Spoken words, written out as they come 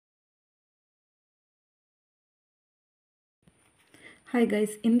Hi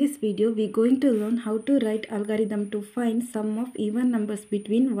guys, in this video we are going to learn how to write algorithm to find sum of even numbers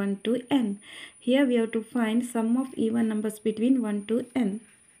between 1 to n. Here we have to find sum of even numbers between 1 to n.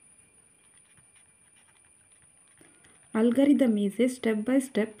 Algorithm is a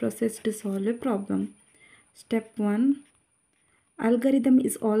step-by-step process to solve a problem. Step 1. Algorithm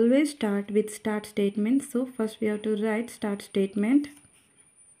is always start with start statement. So first we have to write start statement.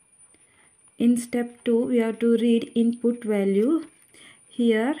 In step 2 we have to read input value.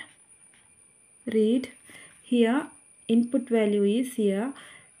 Here read here input value is here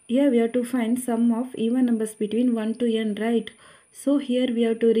we have to find sum of even numbers between 1 to n, right? So here we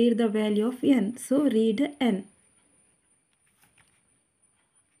have to read the value of n, so read n.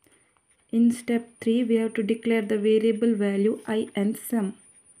 In step 3 we have to declare the variable value I and sum.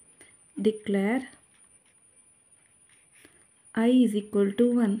 Declare I is equal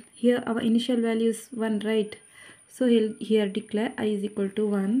to 1. Here our initial value is 1, right? So here declare I is equal to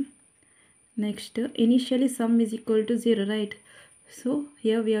 1. Next, initially sum is equal to 0, right? So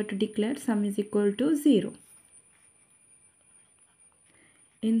here we have to declare sum is equal to 0.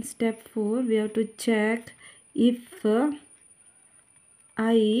 In step 4 we have to check if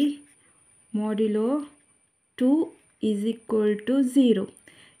I modulo 2 is equal to 0.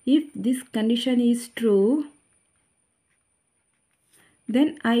 If this condition is true,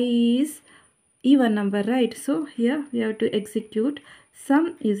 then I is even number, right? So here we have to execute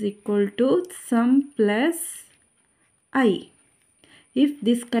sum is equal to sum plus I. If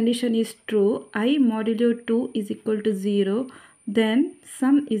this condition is true, I modulo 2 is equal to 0, then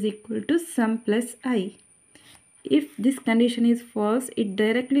sum is equal to sum plus I. If this condition is false, it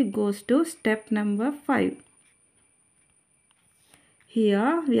directly goes to step number 5.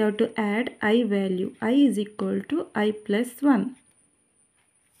 Here we have to add I value. I is equal to I plus 1.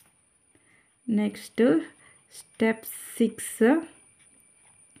 Next, step 6.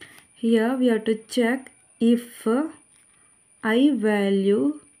 Here we have to check if I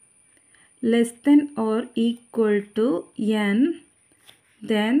value less than or equal to n,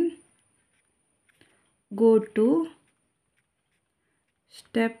 then go to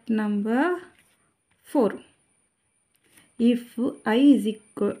step number 4. If I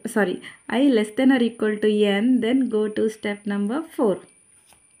less than or equal to n, then go to step number 4.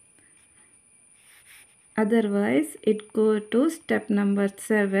 Otherwise it go to step number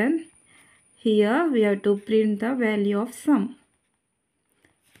 7. Here we have to print the value of sum.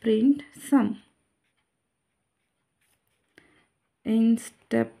 Print sum. In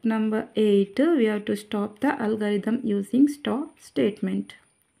step number 8 we have to stop the algorithm using stop statement.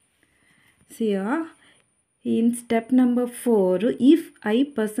 Here in step number 4, if I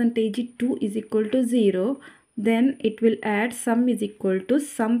percentage 2 is equal to 0, then it will add sum is equal to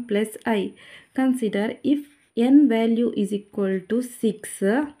sum plus I. Consider if n value is equal to 6,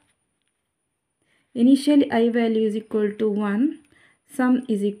 initially I value is equal to 1, sum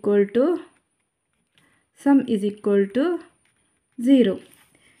is equal to 0.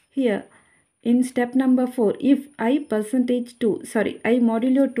 Here in step number 4, if I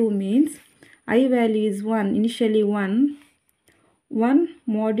modulo 2 means I value is 1, initially 1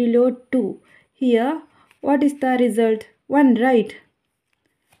 modulo 2. Here what is the result? 1, right?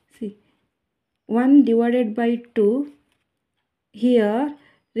 See, 1 divided by 2. Here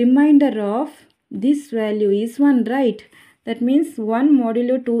remainder of this value is 1, right? That means 1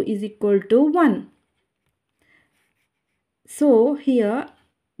 modulo 2 is equal to 1. So here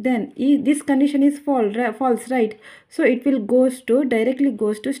then this condition is false, right? So it will directly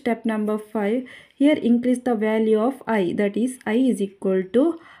goes to step number 5. Here increase the value of I, that is I is equal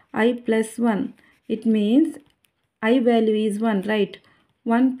to I plus 1. It means I value is 1, right?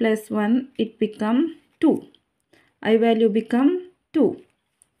 1 plus 1, it become 2. I value become 2.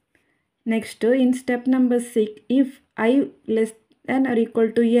 Next, in step number 6, if I less than or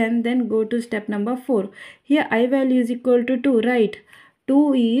equal to n, then go to step number 4. Here I value is equal to 2, right?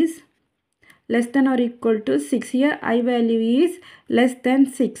 2 is less than or equal to 6. Here I value is less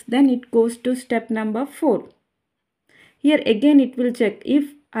than 6. Then it goes to step number 4. Here again it will check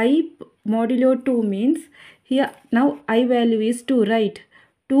if I modulo 2 means here now I value is 2, right?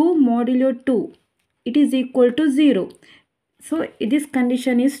 2 modulo 2, it is equal to 0. So this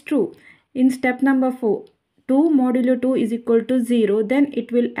condition is true. In step number 4, 2 modulo 2 is equal to 0. Then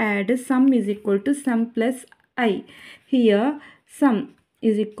it will add sum is equal to sum plus I. Here sum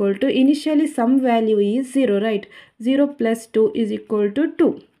is equal to, initially sum value is 0, right? 0 plus 2 is equal to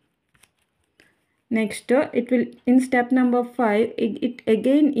 2. Next, it will in step number 5, it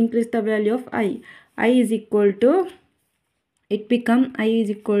again increase the value of I. I is equal to, it become I is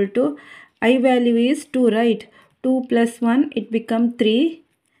equal to, I value is 2, right? 2 plus 1, it become 3.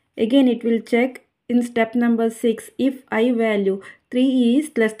 Again it will check in step number 6 if I value 3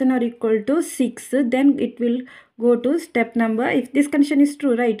 is less than or equal to 6, then it will go to step number, if this condition is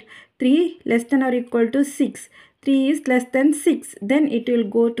true, right, 3 less than or equal to 6, 3 is less than 6, then it will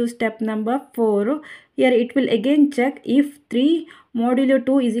go to step number 4. Here it will again check if 3 modulo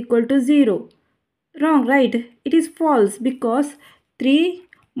 2 is equal to 0. Wrong, right? It is false because 3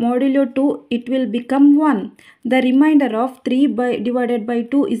 modulo 2, it will become 1. The remainder of 3 divided by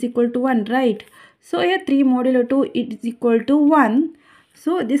 2 is equal to 1, right? So here 3 modulo 2 it is equal to 1.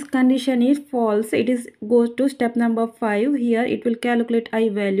 So this condition is false. It is goes to step number 5. Here it will calculate I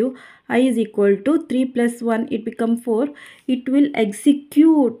value. I is equal to 3 plus 1, it become 4. It will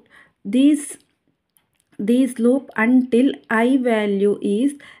execute this loop until I value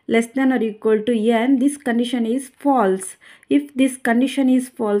is less than or equal to n. This condition is false. If this condition is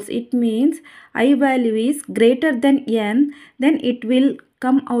false, it means I value is greater than n, then it will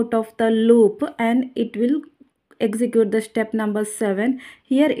come out of the loop and it will execute the step number 7.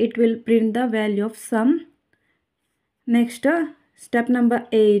 Here it will print the value of sum. Next, step number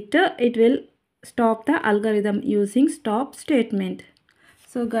 8, it will stop the algorithm using stop statement.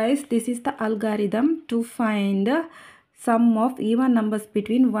 So guys, this is the algorithm to find sum of even numbers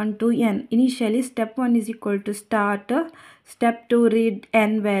between 1 to n. Initially, step 1 is equal to start, step 2 read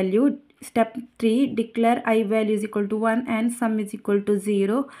n value, step 3 declare I value is equal to 1 and sum is equal to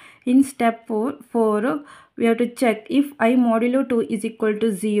 0. In step 4, we have to check if I modulo 2 is equal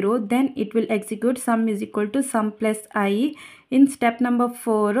to 0, then it will execute sum is equal to sum plus I. In step number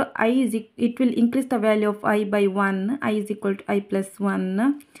 4, it will increase the value of I by 1. I is equal to I plus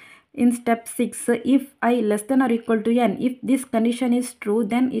 1. In step 6, if I less than or equal to n, if this condition is true,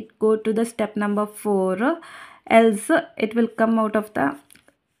 then it go to the step number 4. Else it will come out of the,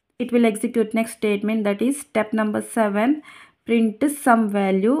 it will execute next statement, that is step number 7, print some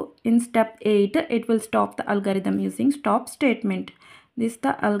value. In step 8, it will stop the algorithm using stop statement. This is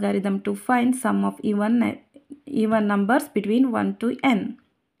the algorithm to find sum of even numbers between 1 to n.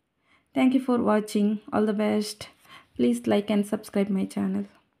 Thank you for watching. All the best. Please like and subscribe my channel.